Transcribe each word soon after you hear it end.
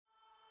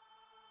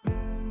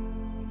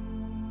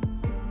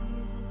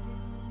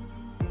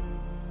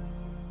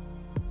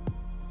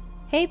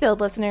Hey Build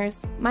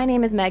listeners, my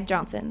name is Meg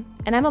Johnson,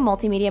 and I'm a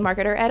multimedia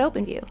marketer at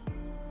OpenView.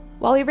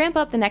 While we ramp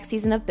up the next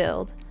season of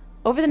Build,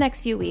 over the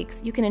next few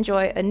weeks, you can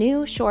enjoy a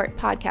new short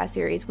podcast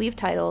series we've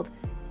titled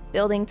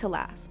Building to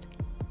Last.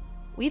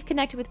 We've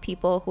connected with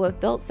people who have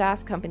built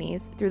SaaS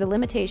companies through the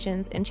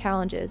limitations and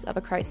challenges of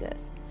a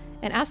crisis,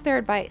 and asked their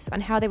advice on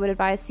how they would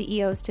advise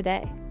CEOs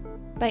today.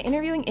 By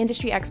interviewing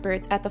industry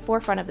experts at the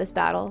forefront of this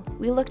battle,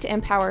 we look to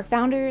empower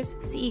founders,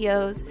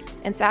 CEOs,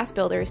 and SaaS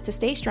builders to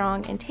stay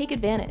strong and take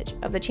advantage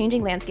of the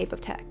changing landscape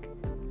of tech,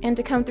 and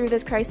to come through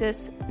this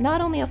crisis not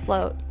only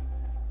afloat,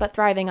 but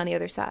thriving on the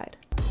other side.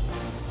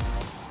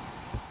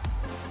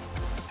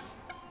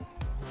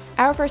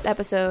 Our first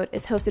episode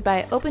is hosted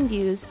by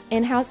OpenView's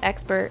in-house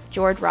expert,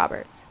 George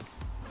Roberts.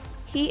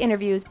 He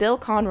interviews Bill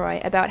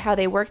Conroy about how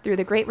they worked through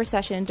the Great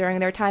Recession during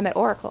their time at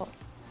Oracle.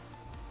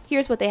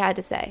 Here's what they had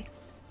to say.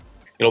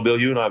 You know, Bill,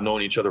 you and I have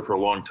known each other for a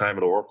long time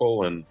at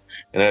Oracle, and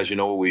as you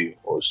know, we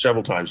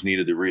several times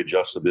needed to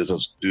readjust the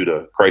business due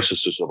to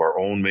crises of our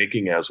own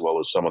making, as well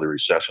as some of the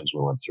recessions we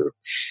went through.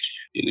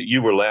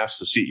 You were last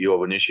the CEO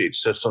of Initiate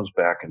Systems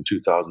back in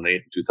 2008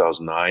 and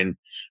 2009,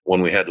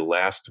 when we had the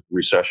last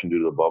recession due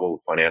to the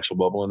bubble, financial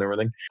bubble and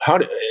everything.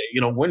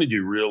 When did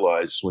you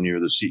realize when you were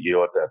the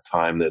CEO at that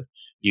time that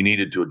you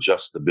needed to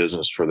adjust the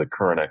business for the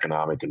current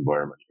economic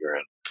environment you're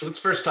in? Let's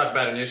first talk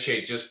about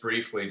Initiate just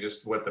briefly,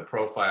 just what the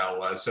profile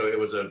was. So it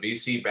was a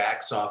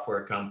VC-backed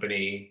software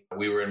company.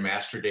 We were in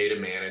master data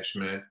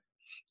management.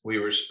 We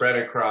were spread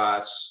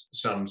across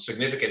some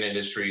significant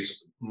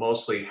industries,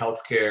 mostly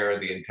healthcare,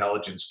 the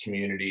intelligence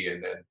community,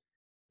 and then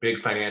big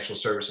financial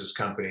services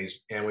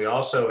companies. And we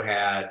also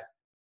had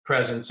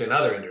presence in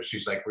other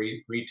industries like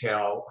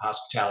retail,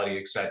 hospitality,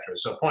 et cetera.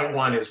 So point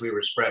one is we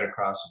were spread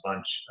across a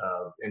bunch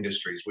of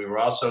industries. We were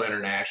also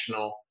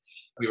international.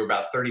 We were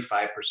about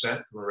 35%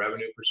 from a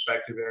revenue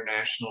perspective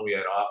international. We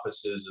had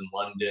offices in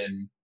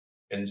London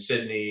and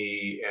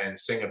Sydney and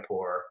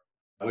Singapore.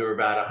 We were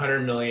about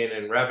 100 million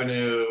in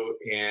revenue,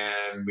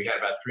 and we had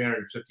about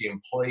 350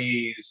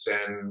 employees,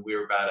 and we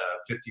were about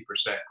a 50%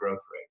 growth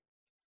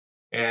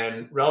rate.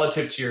 And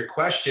relative to your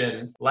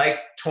question, like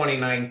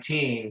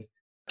 2019,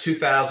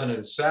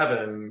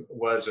 2007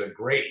 was a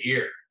great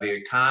year. The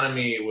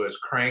economy was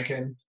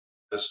cranking.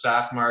 The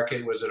stock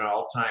market was at an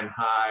all-time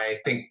high. I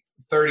think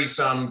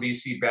 30-some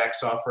VC-backed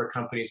software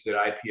companies did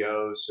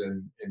IPOs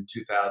in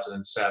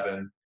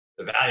 2007.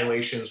 The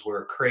valuations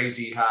were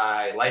crazy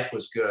high. Life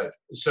was good.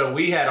 So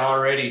we had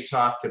already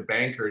talked to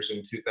bankers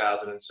in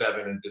 2007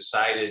 and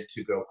decided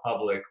to go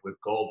public with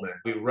Goldman.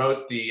 We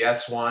wrote the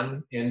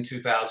S1 in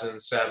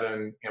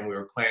 2007, and we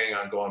were planning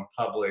on going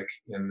public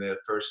in the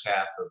first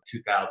half of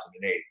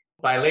 2008.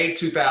 By late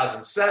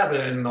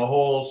 2007, the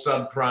whole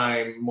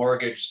subprime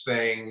mortgage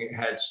thing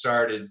had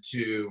started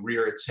to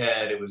rear its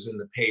head. It was in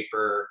the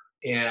paper,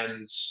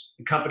 and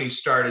the companies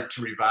started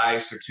to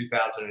revise their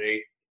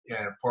 2008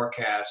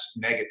 forecast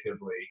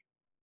negatively.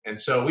 And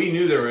so we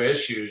knew there were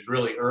issues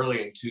really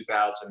early in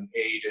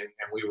 2008, and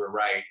we were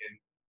right. And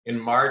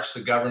in March, the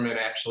government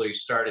actually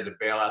started to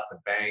bail out the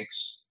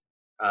banks.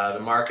 The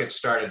market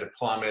started to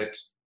plummet,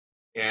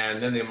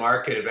 and then the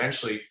market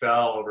eventually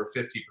fell over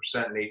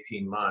 50% in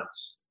 18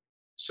 months.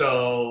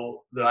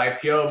 So the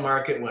IPO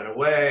market went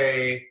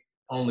away.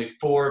 Only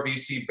 4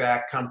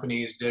 VC-backed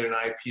companies did an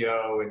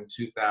IPO in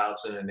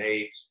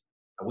 2008.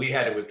 We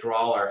had to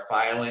withdraw our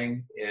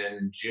filing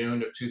in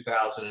June of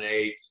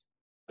 2008.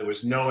 There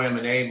was no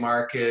M&A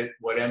market.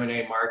 What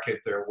M&A market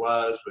there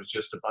was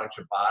just a bunch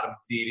of bottom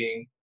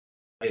feeding.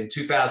 In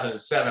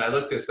 2007, I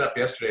looked this up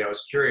yesterday, I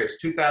was curious.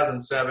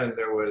 2007,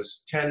 there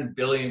was $10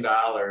 billion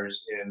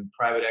in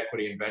private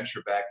equity and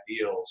venture-backed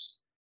deals.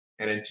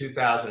 And in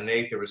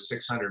 2008, there was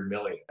 600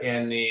 million.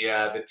 And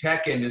the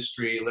tech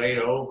industry laid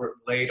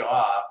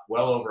off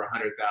well over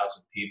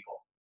 100,000 people.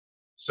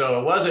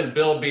 So it wasn't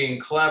Bill being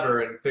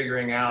clever and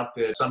figuring out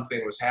that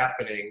something was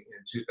happening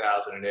in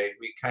 2008.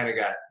 We kind of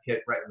got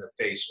hit right in the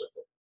face with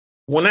it.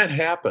 When that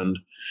happened,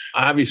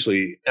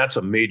 obviously, that's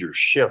a major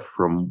shift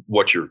from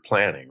what you're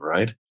planning,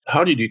 right?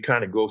 How did you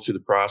kind of go through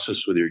the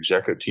process with your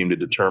executive team to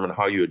determine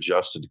how you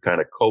adjusted to kind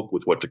of cope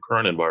with what the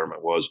current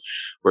environment was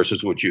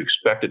versus what you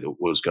expected it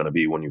was going to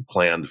be when you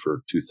planned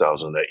for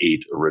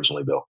 2008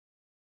 originally, Bill?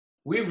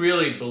 We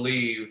really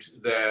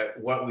believed that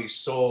what we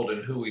sold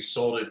and who we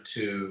sold it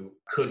to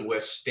could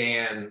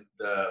withstand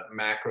the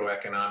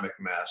macroeconomic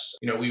mess.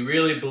 You know, we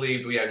really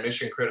believed we had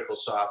mission critical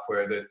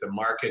software that the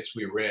markets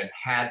we were in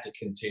had to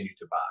continue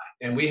to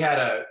buy. And we had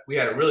a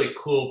really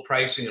cool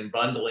pricing and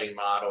bundling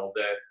model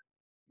that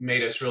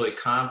made us really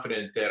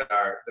confident that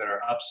our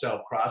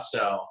upsell,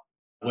 cross-sell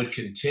would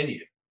continue.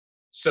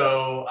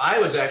 So I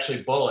was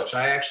actually bullish.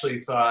 I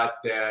actually thought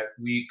that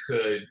we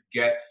could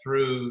get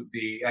through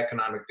the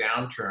economic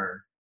downturn.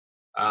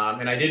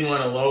 And I didn't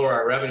want to lower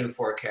our revenue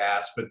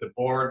forecast, but the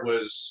board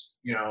was,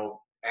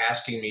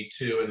 asking me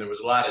to, and there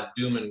was a lot of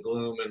doom and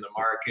gloom in the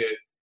market.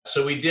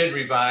 So we did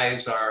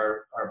revise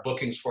our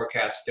bookings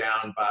forecast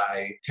down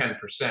by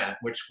 10%,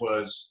 which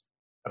was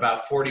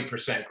about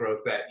 40% growth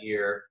that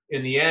year.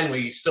 In the end,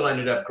 we still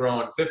ended up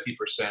growing 50%,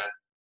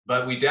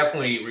 but we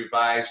definitely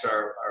revised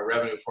our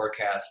revenue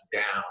forecast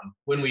down.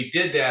 When we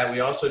did that,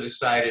 we also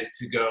decided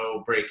to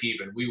go break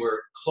even. We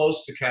were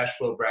close to cash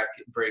flow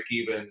break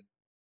even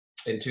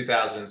in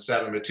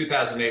 2007, but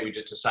 2008, we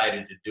just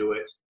decided to do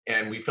it.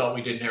 And we felt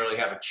we didn't really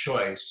have a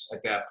choice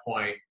at that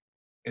point.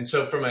 And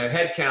so from a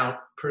headcount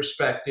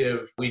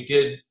perspective, we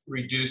did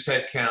reduce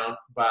headcount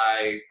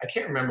by, I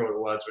can't remember what it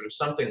was, but it was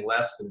something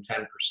less than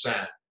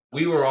 10%.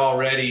 We were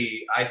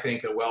already, I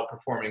think, a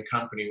well-performing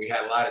company. We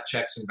had a lot of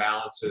checks and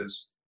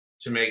balances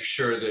to make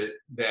sure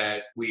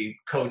that we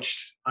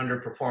coached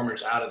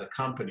underperformers out of the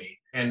company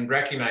and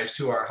recognized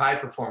who our high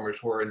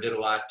performers were and did a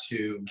lot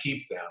to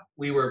keep them.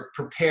 We were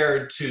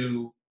prepared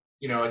to,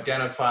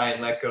 identify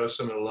and let go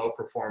some of the low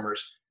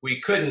performers. We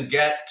couldn't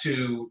get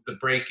to the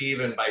break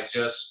even by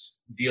just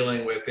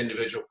dealing with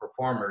individual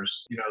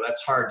performers.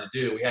 That's hard to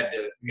do. We had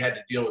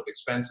to deal with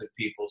expensive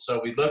people.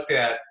 So we looked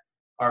at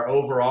our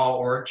overall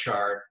org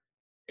chart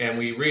and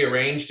we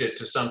rearranged it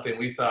to something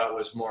we thought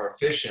was more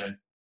efficient.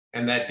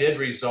 And that did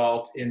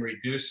result in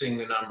reducing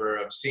the number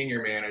of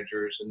senior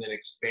managers and then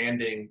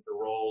expanding the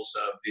roles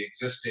of the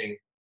existing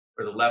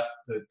or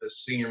the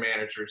senior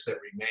managers that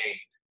remained.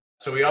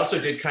 So we also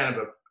did kind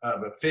of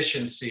a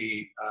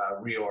efficiency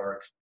reorg.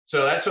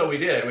 So that's what we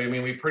did.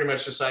 We pretty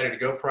much decided to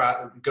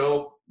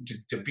go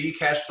to be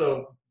cash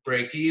flow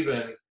break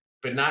even,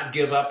 but not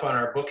give up on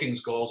our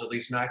bookings goals, at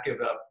least not give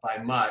up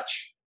by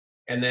much,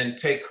 and then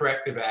take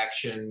corrective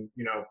action,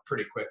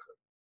 pretty quickly.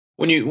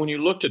 When you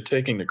looked at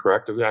taking the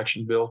corrective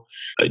action, Bill,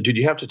 did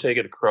you have to take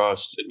it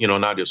across,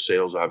 not just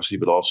sales, obviously,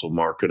 but also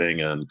marketing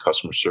and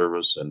customer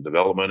service and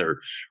development, or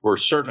were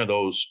certain of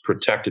those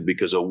protected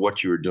because of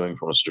what you were doing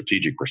from a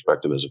strategic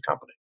perspective as a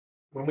company?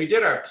 When we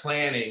did our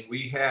planning,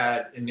 we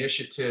had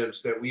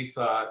initiatives that we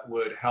thought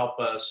would help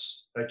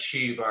us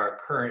achieve our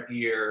current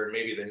year,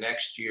 maybe the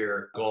next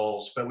year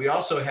goals. But we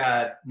also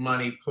had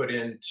money put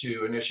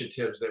into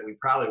initiatives that we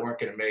probably weren't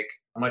going to make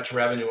much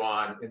revenue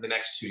on in the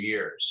next 2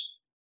 years.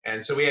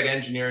 And so we had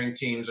engineering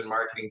teams and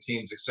marketing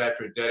teams, et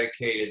cetera,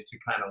 dedicated to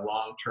kind of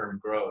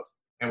long-term growth.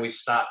 And we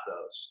stopped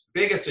those.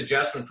 Biggest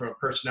adjustment from a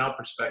personnel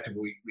perspective,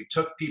 we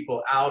took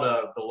people out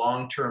of the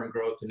long-term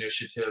growth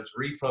initiatives,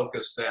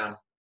 refocused them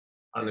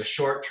on the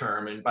short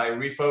term. And by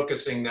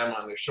refocusing them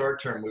on the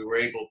short term, we were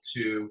able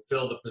to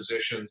fill the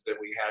positions that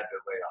we had to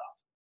lay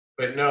off.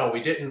 But no,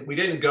 we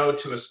didn't go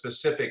to a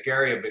specific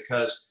area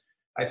because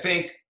I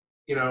think,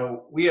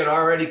 we had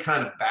already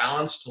kind of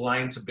balanced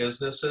lines of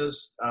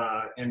businesses,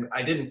 and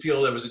I didn't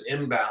feel there was an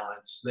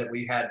imbalance that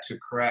we had to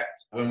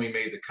correct when we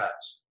made the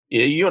cuts.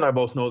 Yeah, you and I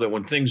both know that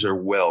when things are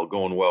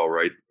going well,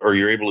 right, or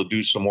you're able to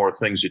do some more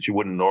things that you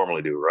wouldn't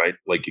normally do, right?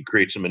 Like you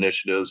create some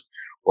initiatives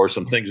or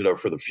some things that are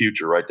for the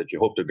future, right, that you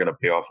hope they're going to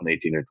pay off in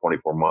 18 or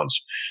 24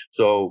 months.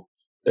 So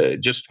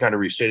just to kind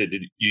of restate it,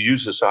 did you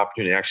use this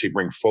opportunity to actually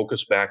bring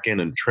focus back in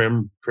and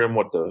trim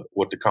what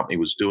the company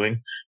was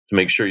doing to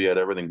make sure you had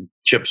everything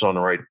chips on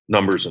the right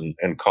numbers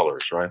and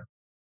colors, right?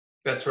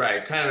 That's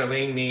right. Kind of a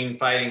lean, mean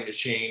fighting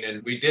machine.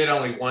 And we did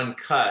only one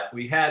cut.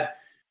 We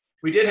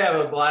did have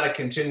a lot of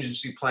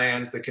contingency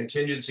plans. The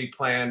contingency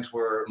plans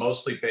were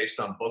mostly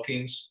based on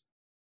bookings.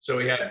 So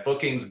we had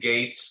bookings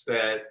gates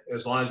that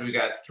as long as we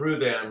got through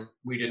them,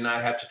 we did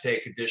not have to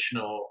take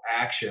additional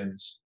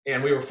actions.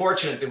 And we were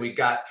fortunate that we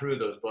got through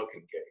those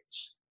booking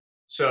gates.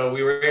 So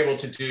we were able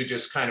to do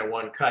just kind of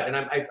one cut. And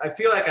I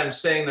feel like I'm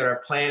saying that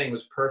our planning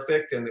was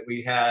perfect and that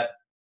we had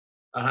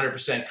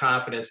 100%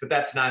 confidence, but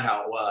that's not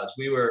how it was.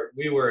 We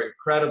were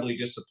incredibly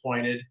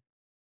disappointed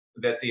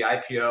that the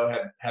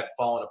IPO had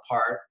fallen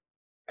apart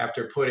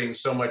after putting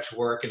so much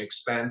work and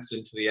expense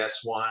into the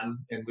S1,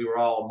 and we were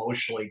all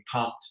emotionally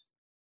pumped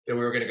that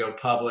we were going to go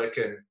public.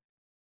 And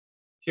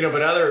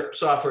but other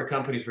software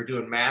companies were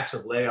doing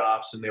massive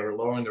layoffs and they were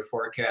lowering their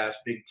forecast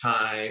big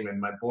time. And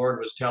my board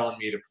was telling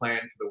me to plan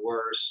for the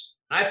worst.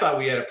 I thought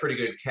we had a pretty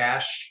good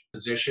cash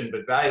position,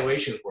 but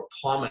valuations were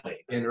plummeting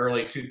in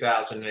early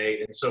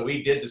 2008. And so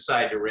we did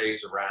decide to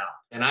raise a round.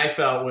 And I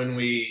felt when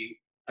we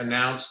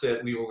announced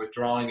that we were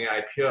withdrawing the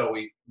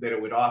IPO, that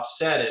it would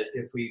offset it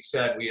if we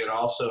said we had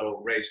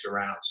also raised a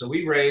round. So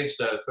we raised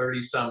a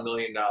 $30-some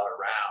million round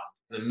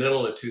in the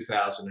middle of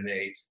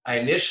 2008. I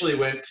initially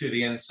went to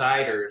the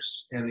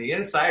insiders, and the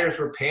insiders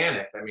were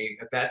panicked. I mean,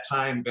 at that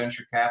time,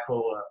 venture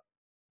capital,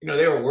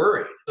 they were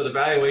worried. So the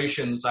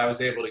valuations I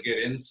was able to get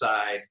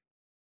inside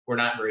were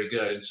not very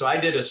good. And so I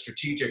did a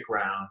strategic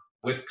round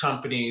with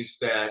companies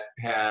that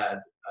had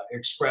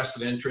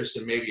expressed an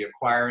interest in maybe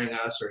acquiring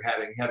us or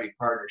having heavy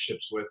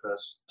partnerships with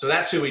us. So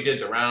that's who we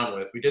did the round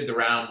with. We did the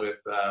round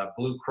with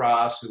Blue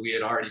Cross, who we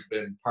had already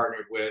been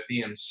partnered with,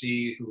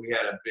 EMC, who we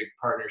had a big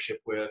partnership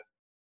with,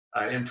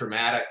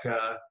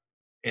 Informatica,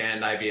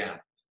 and IBM.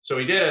 So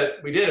we did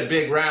a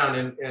big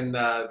round, and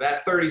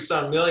that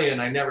 30-some million,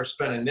 I never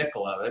spent a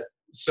nickel of it.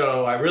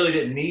 So I really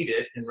didn't need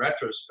it in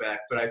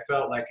retrospect, but I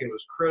felt like it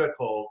was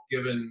critical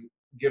given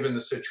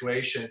the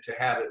situation to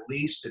have at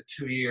least a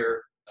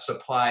 2-year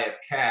supply of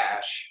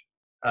cash,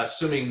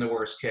 assuming the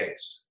worst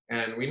case.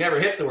 And we never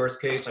hit the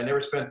worst case. I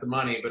never spent the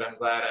money, but I'm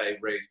glad I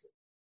raised it.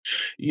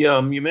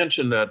 Yeah, you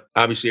mentioned that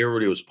obviously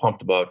everybody was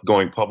pumped about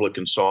going public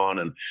and so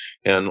on,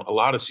 and a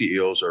lot of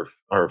CEOs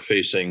are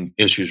facing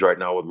issues right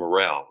now with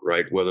morale,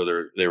 right?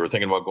 Whether they were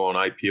thinking about going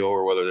IPO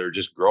or whether they're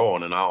just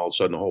growing, and now all of a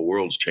sudden the whole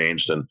world's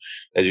changed. And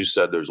as you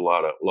said, there's a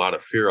lot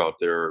of fear out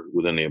there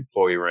within the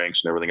employee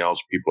ranks and everything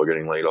else. People are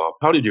getting laid off.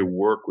 How did you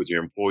work with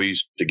your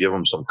employees to give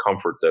them some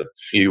comfort that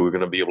you were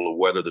going to be able to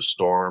weather the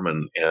storm?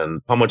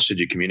 And how much did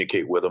you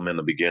communicate with them in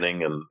the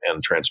beginning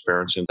and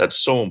transparency? That's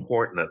so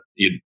important that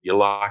you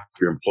lock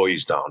your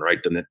employees down, right?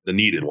 The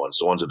needed ones,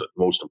 the ones that are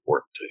most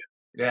important to you.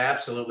 Yeah,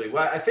 absolutely.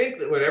 Well, I think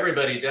that what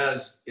everybody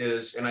does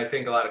is, and I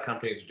think a lot of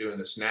companies are doing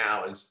this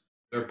now, is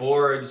their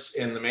boards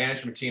and the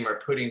management team are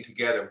putting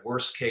together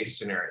worst case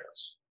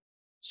scenarios.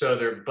 So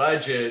their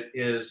budget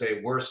is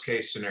a worst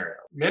case scenario.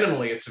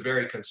 Minimally, it's a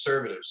very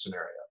conservative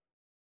scenario.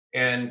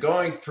 And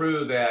going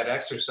through that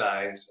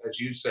exercise, as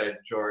you said,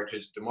 George,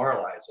 is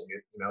demoralizing,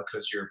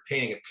 because you're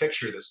painting a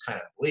picture that's kind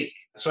of bleak.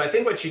 So I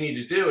think what you need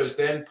to do is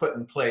then put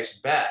in place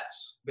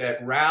bets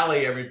that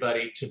rally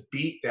everybody to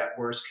beat that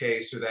worst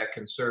case or that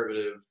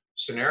conservative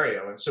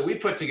scenario. And so we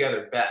put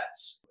together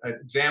bets. An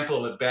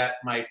example of a bet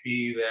might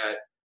be that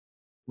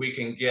we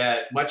can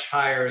get much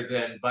higher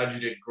than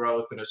budgeted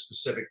growth in a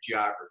specific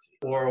geography,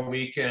 or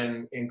we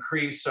can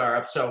increase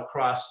our upsell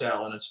cross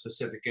sell in a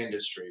specific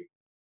industry.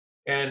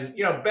 And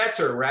bets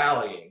are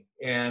rallying,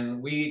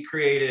 and we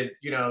created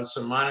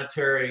some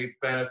monetary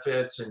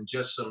benefits and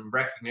just some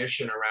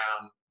recognition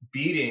around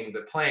beating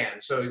the plan.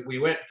 So we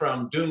went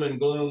from doom and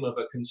gloom of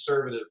a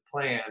conservative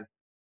plan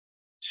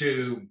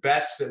to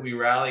bets that we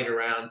rallied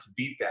around to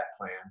beat that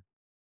plan,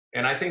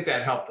 and I think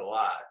that helped a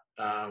lot.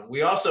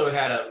 We also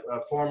had a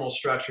formal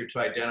structure to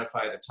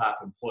identify the top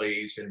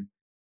employees, and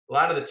a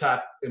lot of the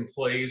top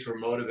employees were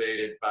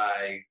motivated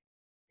by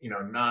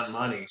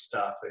non-money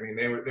stuff. I mean,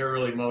 they're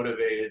really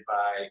motivated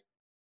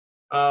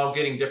by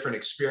getting different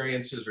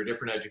experiences or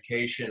different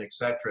education, et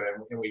cetera.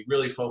 And we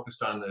really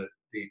focused on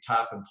the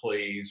top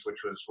employees,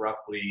 which was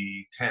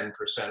roughly 10%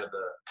 of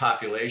the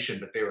population,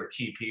 but they were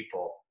key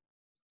people.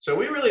 So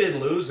we really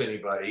didn't lose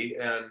anybody.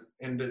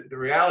 And the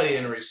reality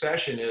in a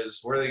recession is,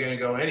 where are they going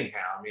to go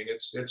anyhow? I mean,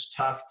 it's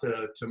tough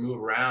to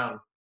move around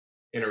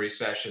in a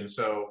recession.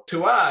 So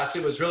to us,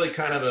 it was really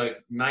kind of a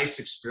nice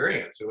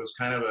experience. It was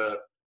kind of a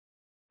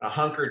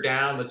hunker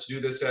down, let's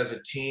do this as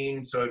a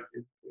team. So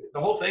the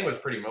whole thing was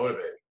pretty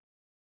motivating.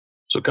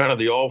 So kind of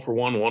the all for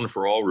one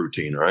for all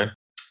routine, right?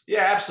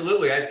 Yeah,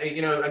 absolutely.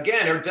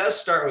 Again, it does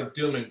start with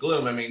doom and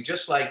gloom. I mean,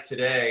 just like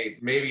today,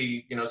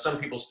 maybe, some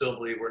people still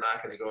believe we're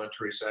not going to go into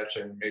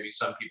recession. Maybe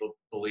some people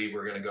believe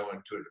we're going to go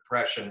into a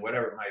depression,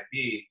 whatever it might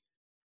be.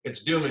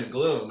 It's doom and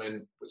gloom,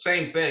 and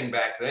same thing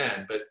back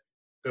then. But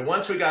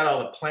once we got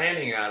all the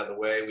planning out of the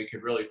way, we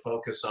could really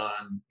focus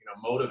on,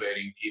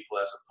 motivating people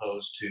as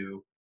opposed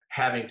to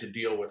having to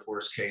deal with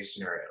worst case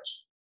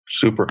scenarios.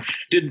 Super.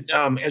 Did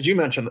as you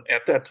mentioned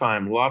at that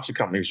time, lots of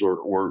companies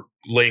were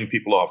laying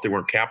people off. They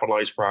weren't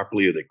capitalized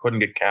properly, or they couldn't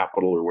get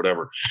capital, or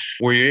whatever.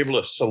 Were you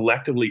able to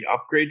selectively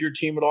upgrade your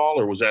team at all,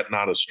 or was that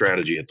not a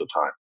strategy at the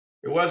time?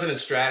 It wasn't a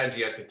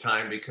strategy at the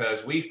time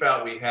because we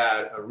felt we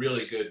had a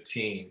really good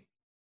team.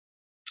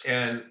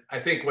 And I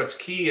think what's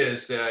key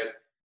is that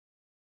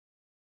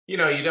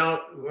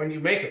when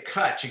you make a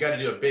cut, you got to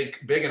do a big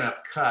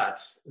enough cut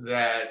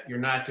that you're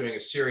not doing a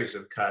series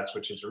of cuts,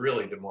 which is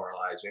really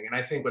demoralizing. And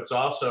I think what's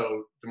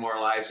also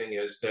demoralizing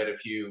is that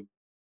if you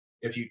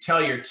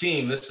tell your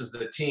team, this is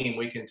the team,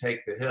 we can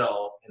take the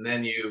hill, and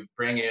then you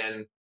bring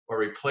in or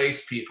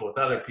replace people with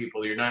other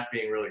people, you're not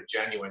being really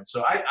genuine.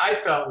 So I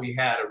felt we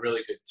had a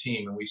really good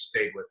team, and we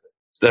stayed with it.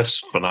 That's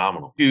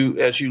phenomenal.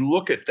 As you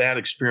look at that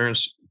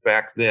experience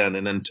back then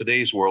and in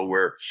today's world,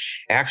 where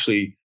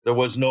actually there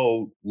was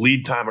no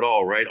lead time at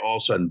all, right? All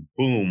of a sudden,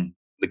 boom,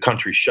 the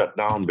country shut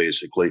down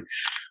basically.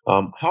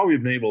 How have you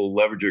been able to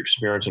leverage your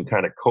experience and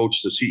kind of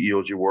coach the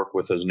CEOs you work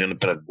with as an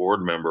independent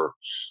board member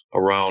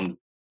around,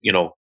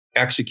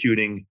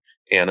 executing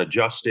and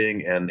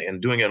adjusting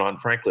and doing it on,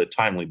 frankly, a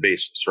timely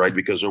basis, right?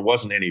 Because there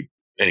wasn't any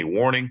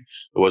warning,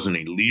 there wasn't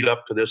any lead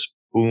up to this.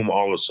 Boom!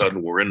 All of a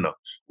sudden, we're in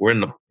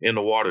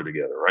the water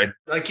together, right?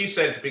 Like you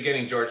said at the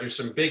beginning, George, there's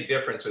some big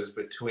differences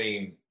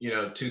between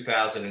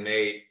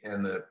 2008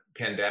 and the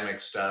pandemic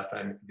stuff.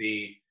 And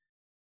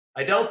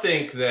I don't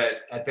think that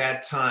at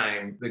that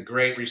time the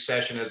Great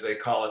Recession, as they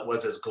call it,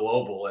 was as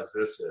global as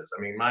this is.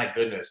 I mean, my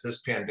goodness,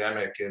 this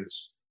pandemic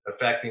is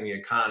affecting the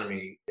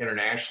economy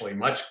internationally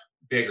much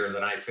bigger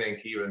than I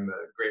think even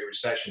the Great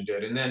Recession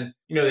did. And then,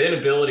 the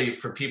inability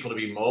for people to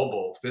be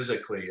mobile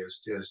physically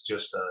is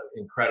just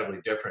incredibly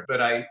different.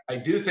 But I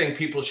do think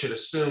people should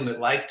assume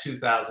that, like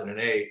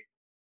 2008,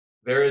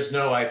 there is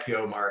no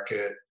IPO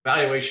market.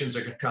 Valuations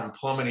are going to come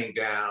plummeting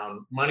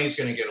down. Money's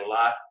going to get a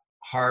lot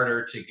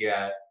harder to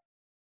get.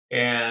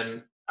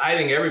 And I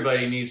think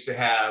everybody needs to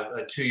have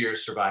a 2-year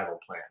survival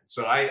plan.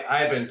 So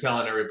I've been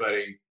telling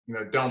everybody,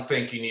 don't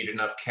think you need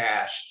enough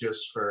cash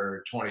just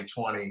for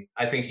 2020.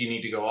 I think you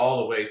need to go all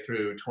the way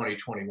through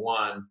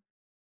 2021.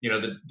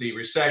 The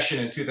recession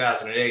in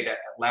 2008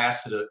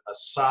 lasted a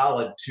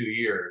solid 2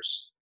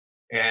 years.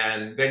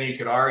 And then you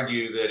could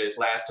argue that it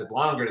lasted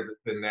longer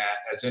than that,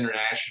 as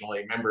internationally,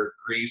 remember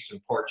Greece and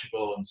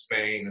Portugal and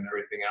Spain and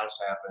everything else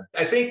happened.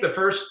 I think the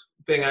first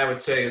thing I would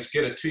say is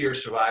get a 2-year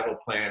survival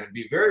plan and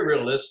be very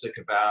realistic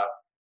about,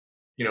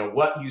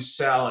 what you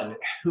sell and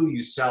who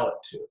you sell it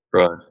to.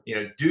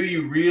 Right. Do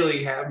you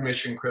really have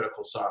mission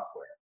critical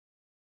software?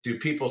 Do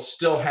people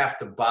still have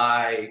to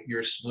buy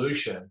your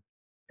solution?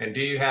 And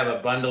do you have a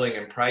bundling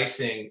and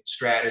pricing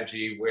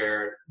strategy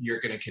where you're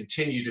going to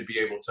continue to be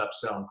able to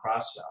upsell and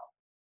cross-sell?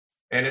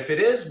 And if it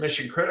is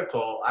mission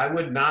critical, I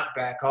would not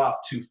back off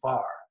too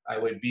far. I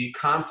would be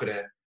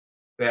confident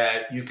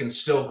that you can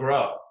still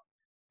grow,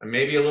 and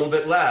maybe a little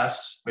bit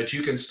less, but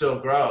you can still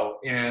grow,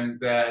 and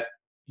that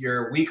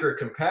your weaker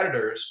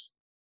competitors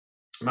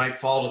might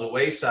fall to the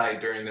wayside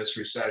during this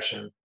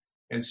recession.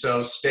 And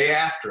so stay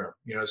after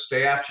them,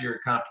 stay after your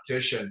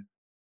competition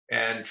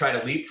and try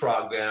to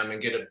leapfrog them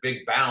and get a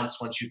big bounce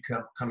once you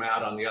come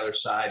out on the other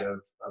side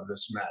of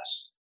this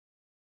mess.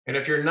 And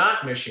if you're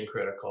not mission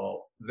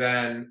critical,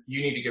 then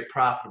you need to get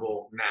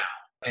profitable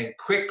now and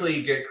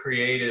quickly get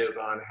creative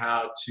on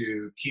how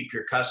to keep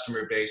your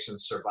customer base and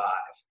survive.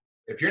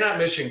 If you're not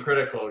mission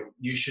critical,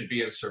 you should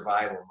be in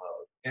survival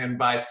mode. And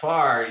by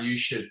far, you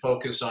should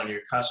focus on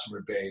your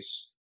customer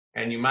base.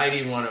 And you might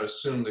even want to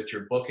assume that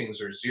your bookings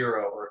are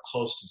 0 or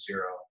close to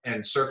 0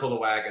 and circle the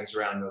wagons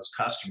around those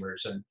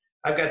customers. And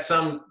I've got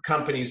some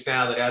companies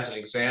now that, as an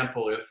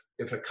example,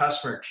 if a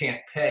customer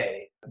can't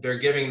pay, they're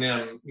giving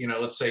them,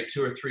 let's say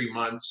 2 or 3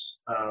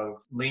 months of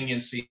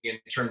leniency in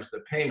terms of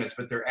the payments,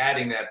 but they're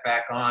adding that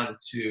back on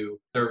to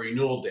their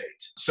renewal date.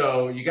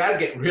 So you got to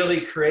get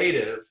really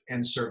creative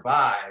and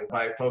survive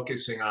by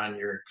focusing on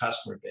your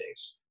customer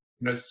base.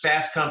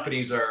 SaaS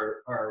companies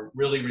are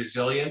really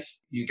resilient.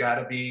 You got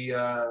to be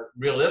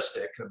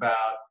realistic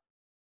about,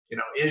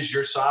 is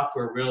your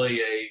software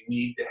really a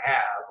need to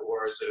have,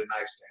 or is it a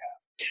nice to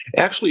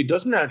have? Actually,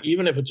 doesn't that,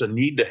 even if it's a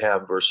need to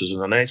have versus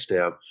a nice to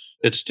have,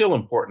 it's still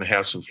important to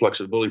have some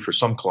flexibility for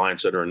some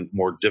clients that are in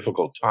more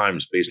difficult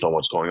times based on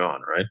what's going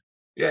on, right?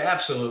 Yeah,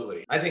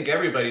 absolutely. I think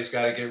everybody's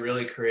got to get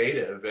really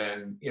creative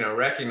and,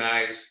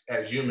 recognize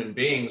as human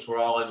beings, we're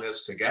all in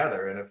this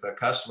together. And if a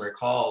customer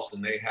calls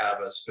and they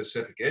have a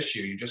specific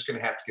issue, you're just going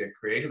to have to get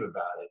creative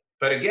about it.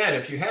 But again,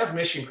 if you have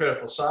mission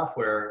critical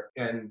software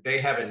and they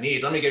have a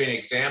need, let me give you an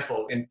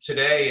example.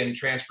 Today in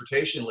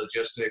transportation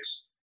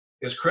logistics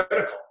is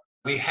critical.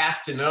 We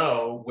have to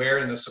know where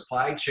in the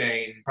supply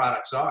chain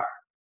products are.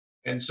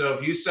 And so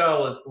if you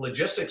sell a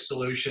logistics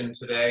solution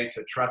today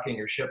to trucking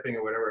or shipping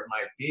or whatever it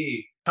might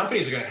be,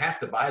 companies are going to have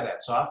to buy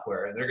that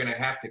software and they're going to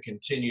have to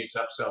continue to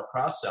upsell,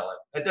 cross-sell it.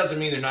 That doesn't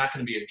mean they're not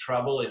going to be in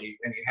trouble and you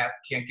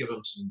can't give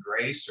them some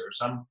grace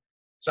or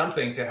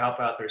something to help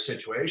out their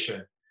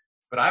situation.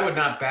 But I would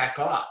not back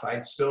off.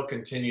 I'd still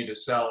continue to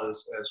sell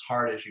as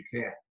hard as you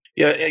can.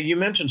 Yeah, you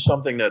mentioned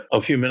something that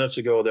a few minutes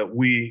ago that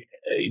we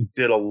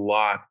did a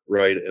lot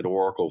right at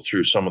Oracle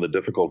through some of the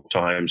difficult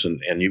times,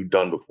 and you've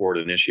done before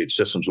to initiate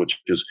systems, which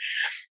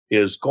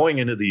is going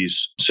into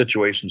these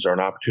situations are an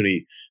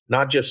opportunity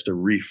not just to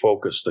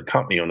refocus the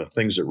company on the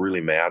things that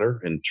really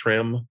matter and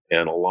trim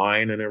and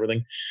align and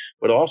everything,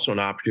 but also an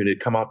opportunity to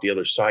come out the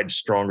other side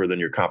stronger than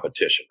your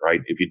competition,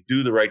 right? If you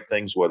do the right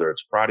things, whether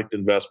it's product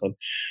investment,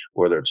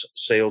 whether it's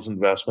sales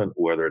investment,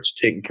 whether it's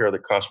taking care of the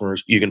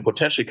customers, you can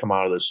potentially come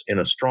out of this in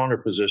a stronger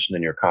position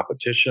than your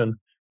competition,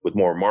 with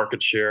more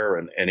market share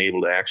and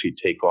able to actually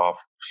take off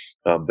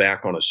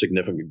back on a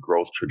significant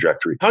growth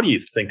trajectory. How do you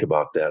think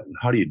about that? And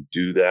how do you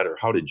do that? Or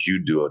how did you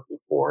do it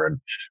before? And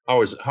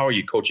how are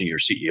you coaching your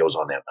CEOs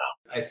on that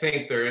now? I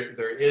think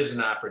there is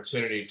an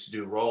opportunity to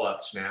do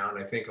roll-ups now.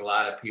 And I think a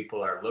lot of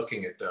people are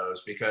looking at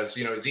those because,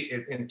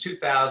 in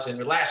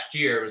 2000, last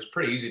year, it was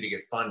pretty easy to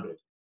get funded.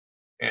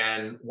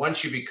 And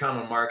once you become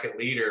a market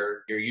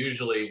leader, you're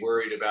usually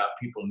worried about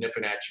people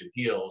nipping at your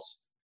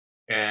heels.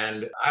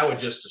 And I would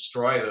just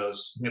destroy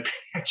those nipping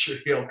at your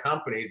heel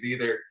companies,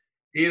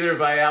 either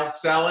by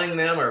outselling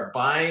them or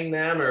buying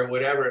them or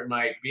whatever it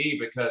might be,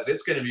 because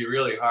it's going to be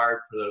really hard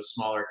for those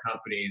smaller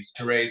companies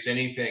to raise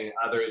anything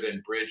other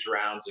than bridge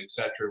rounds, et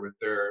cetera, with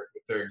their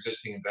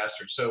existing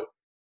investors. So,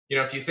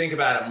 if you think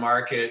about a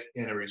market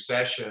in a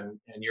recession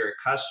and you're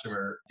a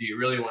customer, do you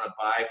really want to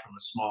buy from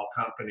a small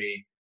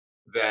company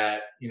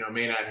that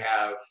may not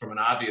have, from an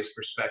obvious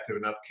perspective,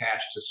 enough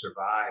cash to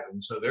survive?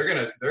 And so they're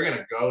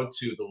gonna go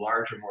to the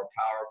larger, more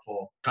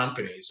powerful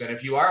companies. And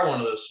if you are one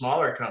of those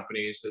smaller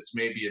companies that's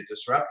maybe a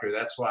disruptor,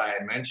 that's why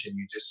I mentioned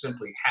you just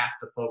simply have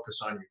to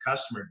focus on your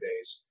customer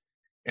base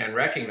and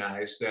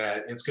recognize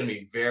that it's going to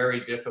be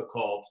very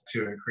difficult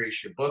to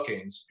increase your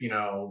bookings,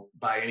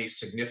 by any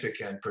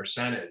significant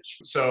percentage.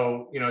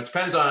 So, it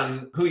depends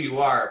on who you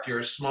are. If you're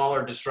a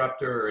smaller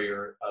disruptor or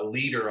you're a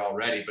leader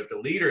already, but the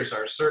leaders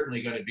are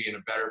certainly going to be in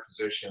a better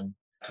position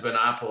to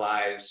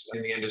monopolize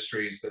in the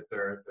industries that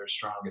they're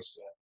strongest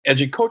in. As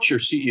you coach your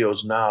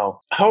CEOs now,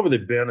 how have they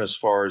been as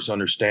far as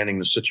understanding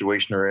the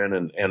situation they're in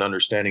and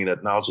understanding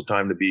that now's the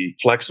time to be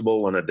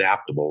flexible and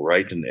adaptable,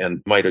 right?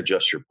 And might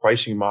adjust your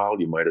pricing model,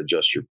 you might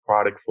adjust your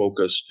product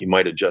focus, you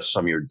might adjust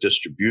some of your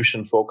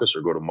distribution focus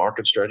or go to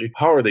market strategy.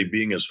 How are they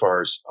being as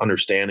far as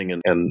understanding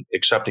and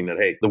accepting that,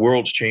 hey, the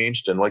world's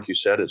changed, and like you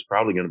said, it's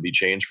probably going to be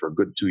changed for a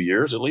good 2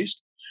 years at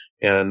least,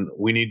 and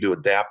we need to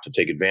adapt to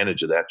take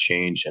advantage of that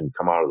change and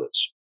come out of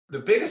this? The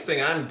biggest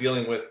thing I'm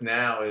dealing with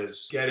now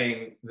is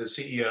getting the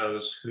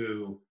CEOs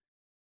who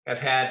have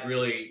had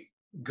really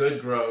good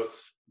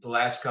growth the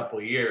last couple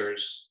of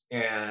years,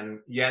 and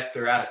yet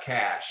they're out of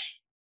cash,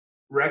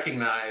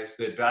 recognize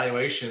that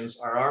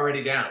valuations are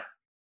already down.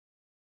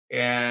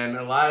 And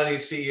a lot of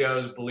these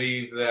CEOs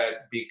believe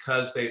that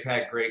because they've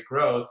had great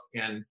growth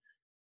and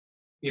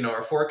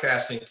are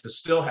forecasting to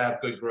still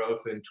have good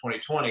growth in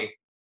 2020,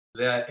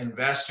 that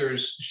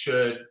investors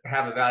should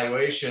have a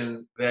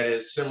valuation that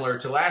is similar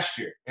to last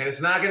year. And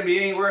it's not going to be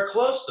anywhere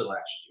close to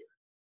last year.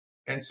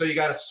 And so you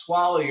got to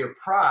swallow your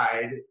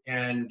pride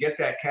and get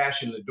that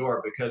cash in the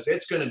door, because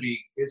it's going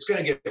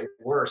to get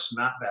worse,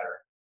 not better.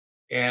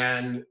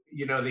 And,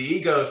 the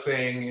ego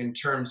thing in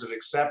terms of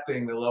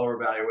accepting the lower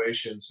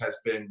valuations has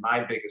been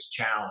my biggest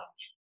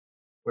challenge,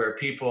 where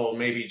people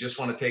maybe just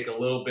want to take a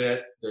little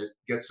bit that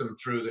gets them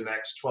through the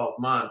next 12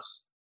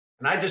 months.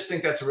 And I just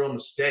think that's a real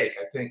mistake.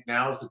 I think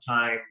now is the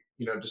time,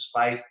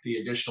 despite the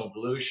additional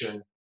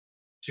dilution,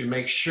 to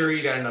make sure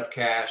you got enough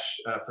cash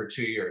for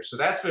 2 years. So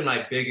that's been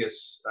my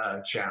biggest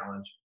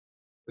challenge.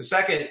 The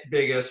second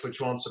biggest, which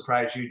won't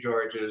surprise you,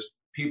 George, is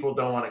people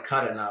don't want to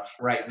cut enough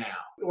right now.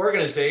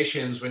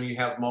 Organizations, when you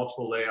have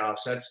multiple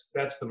layoffs,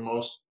 that's the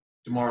most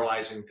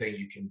demoralizing thing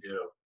you can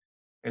do.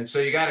 And so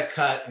you got to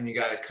cut, and you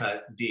got to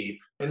cut deep.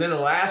 And then the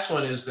last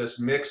one is this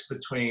mix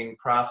between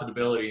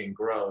profitability and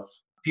growth.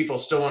 People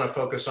still want to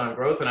focus on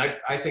growth. And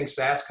I think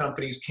SaaS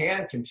companies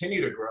can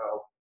continue to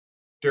grow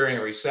during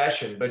a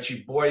recession, but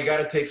you got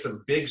to take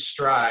some big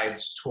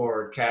strides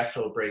toward cash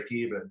flow break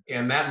even.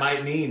 And that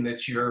might mean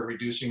that you're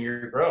reducing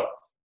your growth.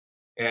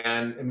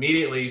 And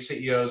immediately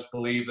CEOs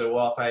believe that,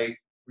 well, if I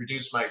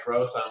reduce my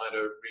growth, I'm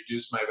going to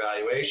reduce my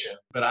valuation.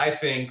 But I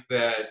think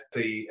that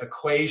the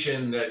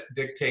equation that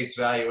dictates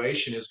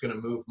valuation is going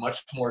to move much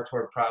more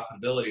toward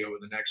profitability over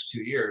the next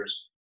 2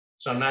 years.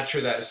 So I'm not sure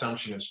that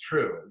assumption is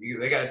true.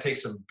 They got to take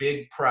some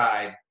big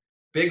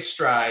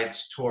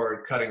strides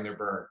toward cutting their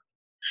burn.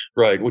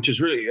 Right, which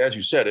is really, as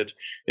you said,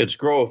 it's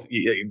growth.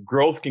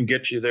 Growth can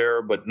get you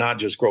there, but not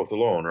just growth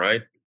alone,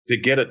 right? To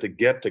get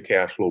to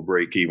cash flow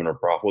break even or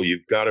profitable,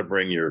 you've got to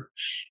bring your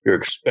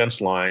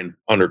expense line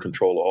under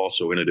control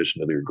also, in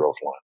addition to your growth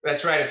line.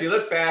 That's right. If you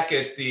look back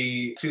at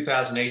the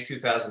 2008,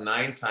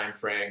 2009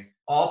 timeframe,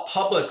 all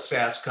public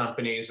SaaS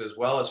companies as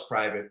well as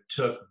private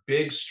took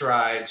big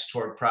strides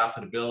toward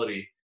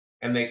profitability,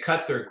 and they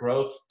cut their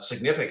growth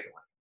significantly.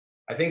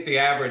 I think the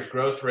average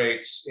growth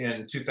rates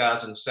in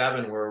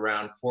 2007 were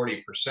around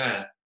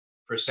 40%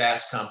 for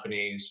SaaS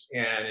companies.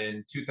 And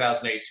in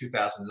 2008,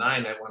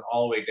 2009, that went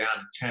all the way down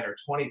to 10 or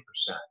 20%.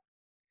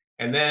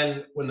 And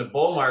then when the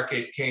bull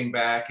market came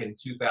back in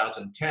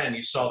 2010,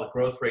 you saw the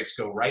growth rates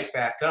go right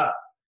back up.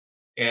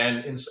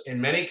 And in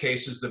many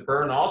cases, the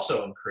burn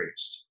also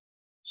increased.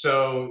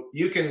 So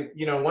you can,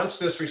 once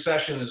this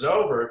recession is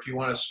over, if you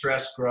want to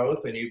stress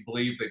growth and you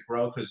believe that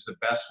growth is the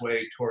best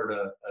way toward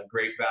a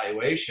great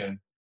valuation,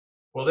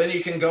 well, then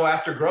you can go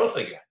after growth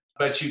again.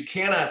 But you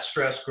cannot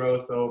stress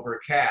growth over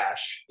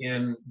cash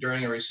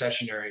during a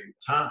recessionary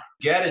time.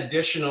 Get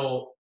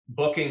additional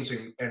bookings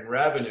and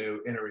revenue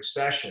in a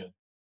recession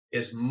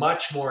is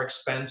much more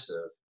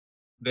expensive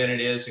than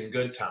it is in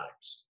good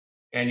times.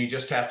 And you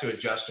just have to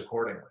adjust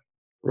accordingly.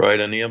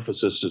 Right. And the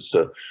emphasis is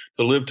to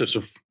live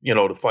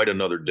to fight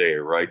another day,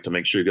 right? To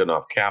make sure you got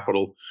enough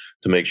capital,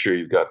 to make sure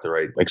you've got the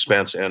right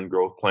expense and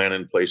growth plan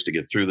in place to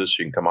get through this.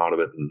 You can come out of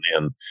it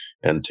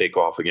and take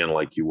off again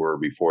like you were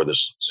before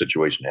this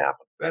situation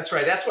happened. That's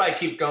right. That's why I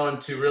keep going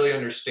to really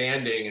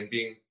understanding and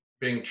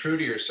being true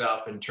to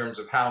yourself in terms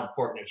of how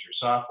important is your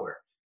software.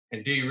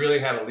 And do you really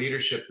have a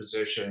leadership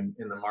position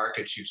in the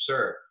markets you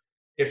serve?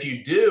 If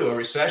you do, a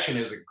recession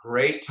is a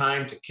great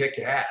time to kick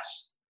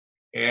ass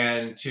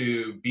and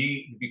to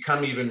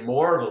become even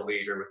more of a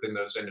leader within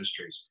those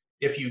industries.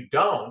 If you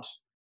don't,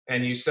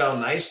 and you sell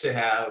nice to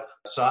have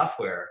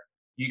software,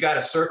 you got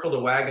to circle the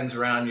wagons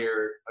around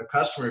your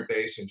customer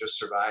base and just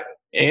survive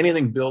it.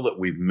 Anything, Bill, that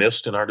we've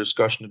missed in our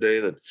discussion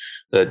today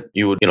that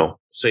you would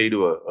say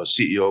to a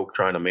CEO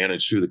trying to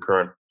manage through the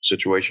current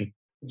situation?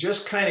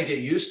 Just kind of get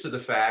used to the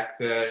fact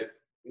that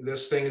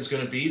this thing is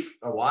going to be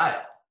a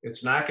while.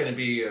 It's not going to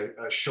be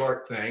a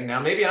short thing. Now,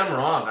 maybe I'm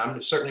wrong.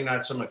 I'm certainly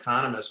not some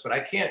economist, but I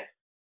can't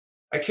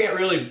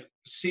really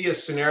see a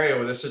scenario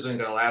where this isn't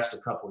going to last a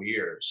couple of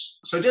years.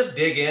 So just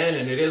dig in,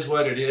 and it is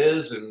what it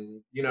is,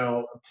 and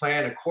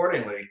plan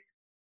accordingly.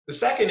 The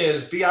second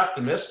is be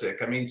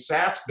optimistic. I mean,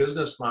 SaaS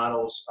business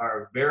models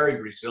are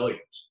very resilient.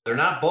 They're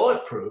not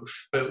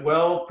bulletproof, but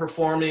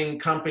well-performing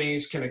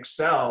companies can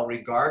excel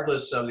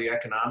regardless of the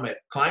economic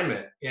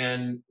climate.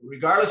 And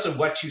regardless of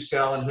what you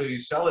sell and who you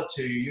sell it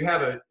to, you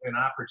have an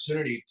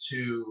opportunity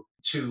to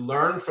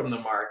learn from the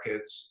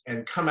markets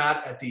and come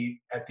out at the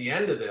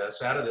end of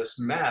this, out of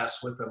this mess,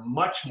 with a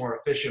much more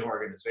efficient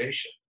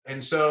organization.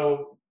 And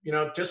so,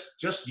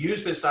 just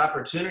use this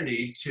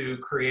opportunity to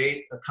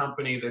create a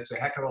company that's a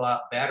heck of a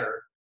lot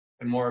better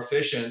and more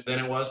efficient than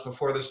it was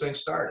before this thing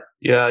started.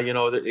 Yeah,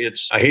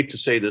 I hate to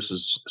say this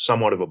is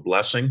somewhat of a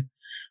blessing,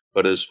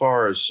 but as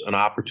far as an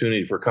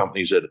opportunity for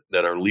companies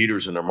that are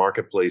leaders in their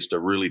marketplace to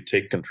really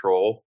take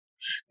control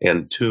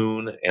and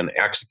tune and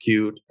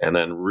execute and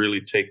then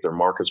really take their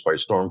markets by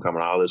storm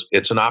coming out of this,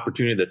 it's an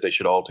opportunity that they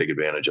should all take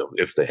advantage of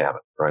if they have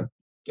it, right?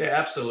 Yeah,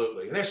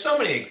 absolutely. There's so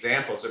many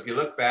examples. If you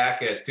look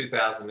back at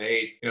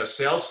 2008,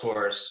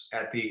 Salesforce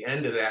at the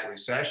end of that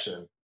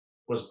recession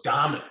was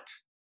dominant.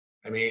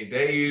 I mean,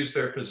 they used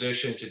their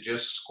position to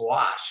just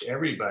squash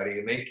everybody,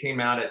 and they came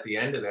out at the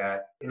end of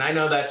that. And I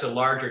know that's a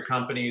larger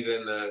company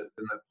than the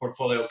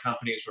portfolio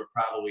companies we're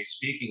probably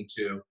speaking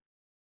to,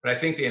 but I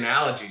think the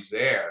analogy's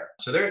there.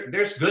 So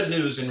there's good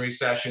news in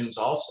recessions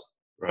also.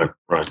 Right.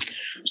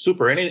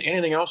 Super.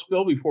 Anything else,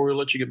 Bill, before we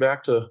let you get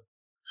back to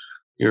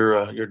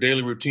your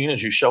daily routine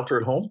as you shelter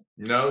at home?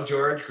 No,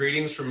 George.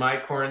 Greetings from my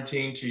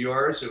quarantine to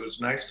yours. It was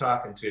nice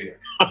talking to you.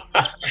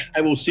 I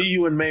will see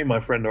you in May,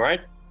 my friend. All right?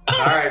 All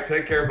right.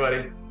 Take care,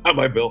 buddy.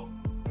 Bye, Bill.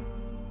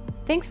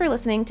 Thanks for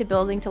listening to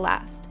Building to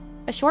Last,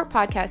 a short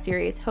podcast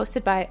series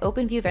hosted by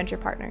OpenView Venture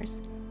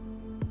Partners.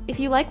 If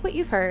you like what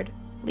you've heard,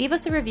 leave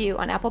us a review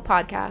on Apple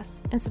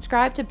Podcasts and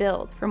subscribe to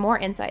Build for more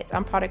insights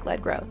on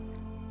product-led growth.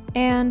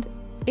 And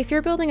if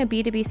you're building a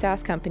B2B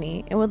SaaS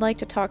company and would like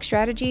to talk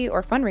strategy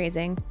or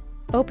fundraising,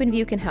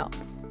 OpenView can help.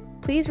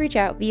 Please reach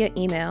out via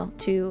email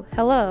to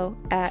hello@ov.vc.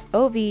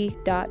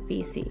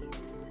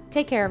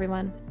 Take care,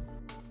 everyone.